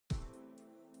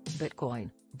Bitcoin,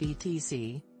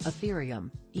 BTC, Ethereum,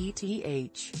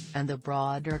 ETH, and the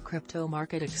broader crypto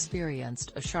market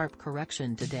experienced a sharp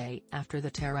correction today after the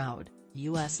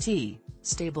terraUSD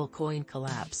stablecoin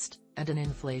collapsed, and an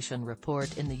inflation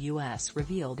report in the US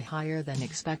revealed higher than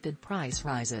expected price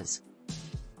rises.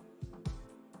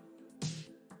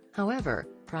 However,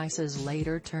 prices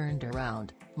later turned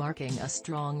around, marking a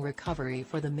strong recovery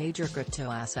for the major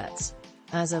cryptoassets.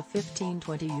 As of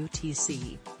 15:20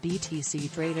 UTC, BTC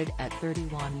traded at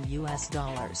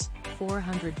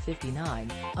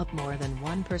 $31.459, up more than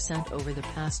 1% over the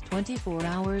past 24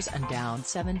 hours and down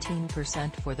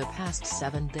 17% for the past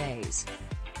 7 days.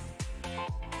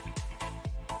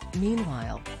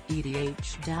 Meanwhile,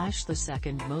 ETH, the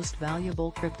second most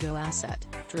valuable crypto asset,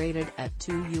 traded at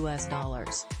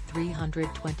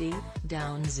 $2.320,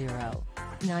 down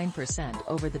 0.9%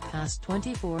 over the past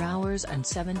 24 hours and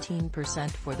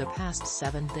 17% for the past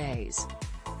 7 days.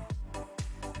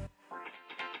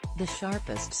 The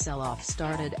sharpest sell-off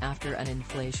started after an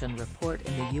inflation report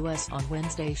in the US on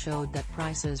Wednesday showed that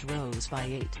prices rose by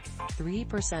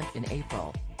 8.3% in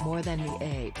April, more than the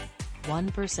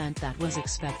 8.1% that was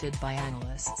expected by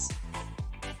analysts.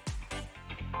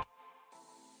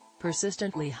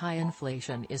 Persistently high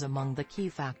inflation is among the key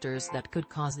factors that could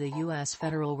cause the U.S.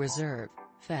 Federal Reserve,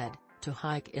 Fed, to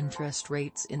hike interest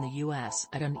rates in the U.S.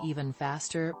 at an even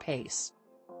faster pace.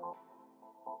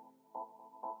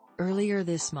 Earlier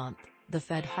this month, the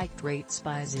Fed hiked rates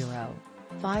by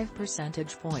 0.5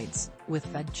 percentage points, with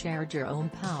Fed Chair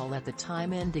Jerome Powell at the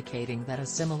time indicating that a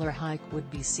similar hike would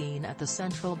be seen at the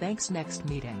central bank's next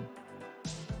meeting.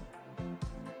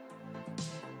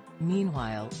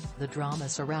 Meanwhile, the drama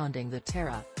surrounding the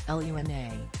Terra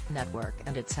network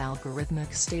and its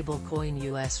algorithmic stablecoin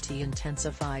UST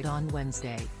intensified on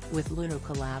Wednesday, with Luna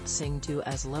collapsing to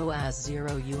as low as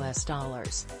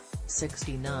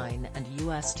 $0.69 and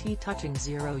UST touching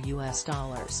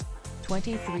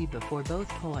 $0.23 before both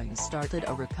coins started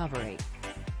a recovery.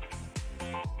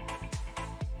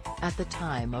 At the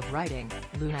time of writing,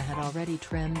 Luna had already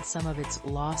trimmed some of its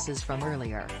losses from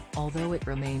earlier, although it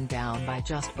remained down by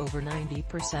just over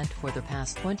 90% for the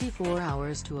past 24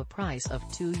 hours to a price of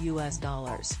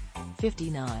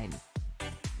 $2.59.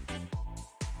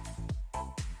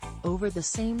 Over the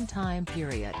same time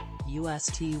period,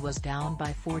 UST was down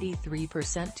by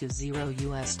 43% to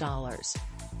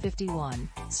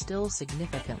 $0.51, still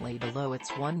significantly below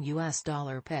its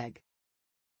 $1 peg.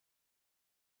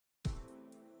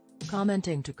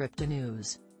 Commenting to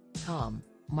cryptonews.com,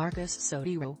 Marcus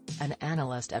Sotiriou, an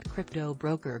analyst at crypto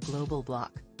broker GlobalBlock,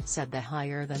 said the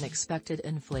higher-than-expected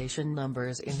inflation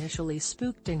numbers initially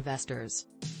spooked investors.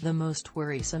 The most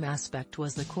worrisome aspect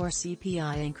was the core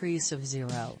CPI increase of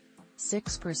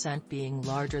 0.6% being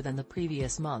larger than the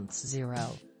previous month's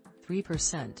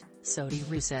 0.3%,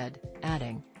 Sotiriou said,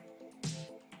 adding,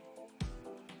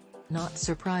 "Not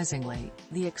surprisingly,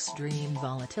 the extreme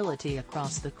volatility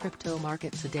across the crypto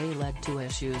market today led to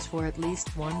issues for at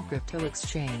least one crypto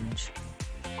exchange.